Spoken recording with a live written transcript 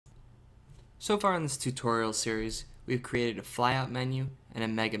So far in this tutorial series, we've created a flyout menu and a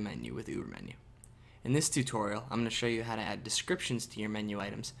mega menu with UberMenu. In this tutorial, I'm going to show you how to add descriptions to your menu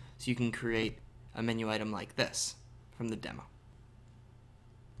items so you can create a menu item like this from the demo.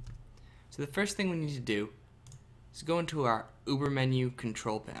 So the first thing we need to do is go into our UberMenu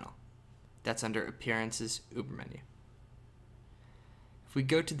control panel. That's under Appearances, UberMenu. If we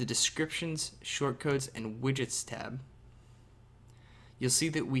go to the Descriptions, Shortcodes, and Widgets tab, you'll see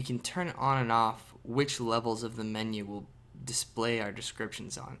that we can turn on and off which levels of the menu will display our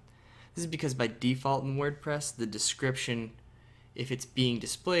descriptions on. This is because by default in WordPress, the description, if it's being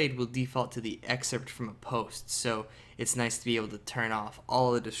displayed, will default to the excerpt from a post. So it's nice to be able to turn off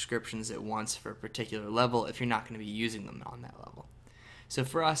all the descriptions at once for a particular level if you're not going to be using them on that level. So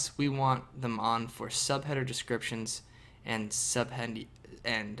for us, we want them on for subheader descriptions and submenu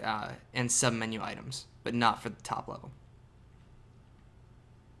items, but not for the top level.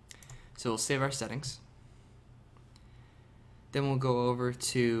 So we'll save our settings. Then we'll go over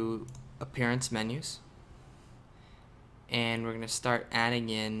to Appearance Menus, and we're going to start adding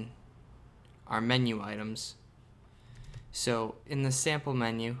in our menu items. So in the sample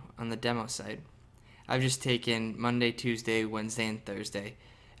menu on the demo site, I've just taken Monday, Tuesday, Wednesday, and Thursday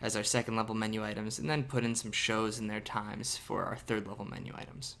as our second level menu items, and then put in some shows and their times for our third level menu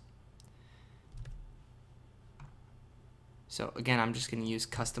items. So again, I'm just going to use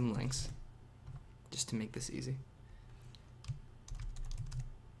custom links just to make this easy.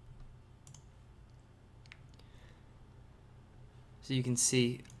 So you can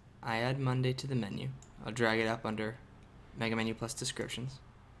see I add Monday to the menu. I'll drag it up under MegaMenu plus descriptions.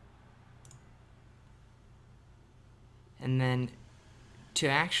 And then to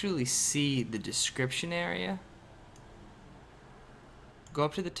actually see the description area, go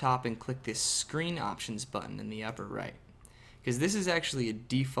up to the top and click this Screen Options button in the upper right, because this is actually a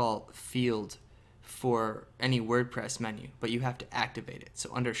default field for any WordPress menu, but you have to activate it. So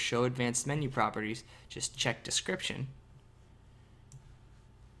under Show Advanced Menu Properties, just check Description,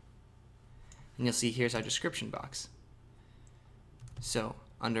 and you'll see here's our description box. So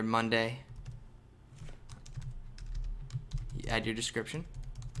under Monday, you add your description.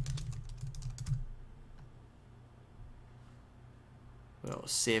 We'll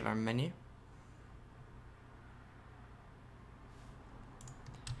save our menu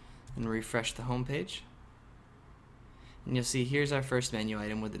and refresh the home page, and you'll see here's our first menu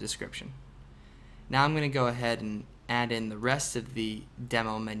item with the description. Now I'm going to go ahead and add in the rest of the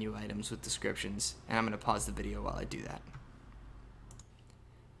demo menu items with descriptions, and I'm going to pause the video while I do that.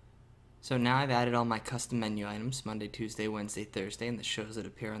 So now I've added all my custom menu items, Monday, Tuesday, Wednesday, Thursday, and the shows that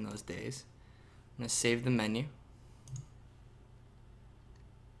appear on those days. I'm going to save the menu,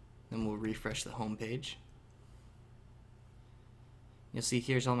 then we'll refresh the home page. You'll see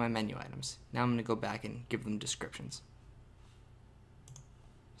here's all my menu items. Now I'm going to go back and give them descriptions.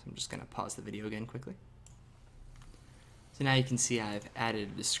 So I'm just going to pause the video again quickly. So now you can see I've added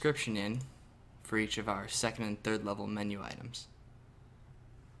a description in for each of our second and third level menu items.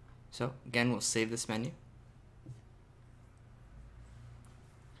 So again, we'll save this menu.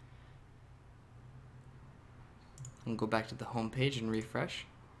 We'll go back to the home page and refresh.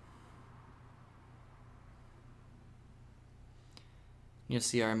 You'll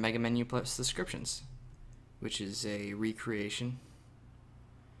see our MegaMenu plus descriptions, which is a recreation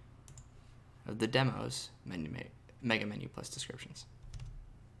of the demos MegaMenu plus descriptions.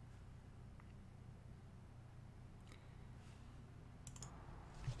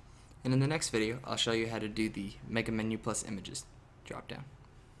 And in the next video, I'll show you how to do the MegaMenu plus images dropdown.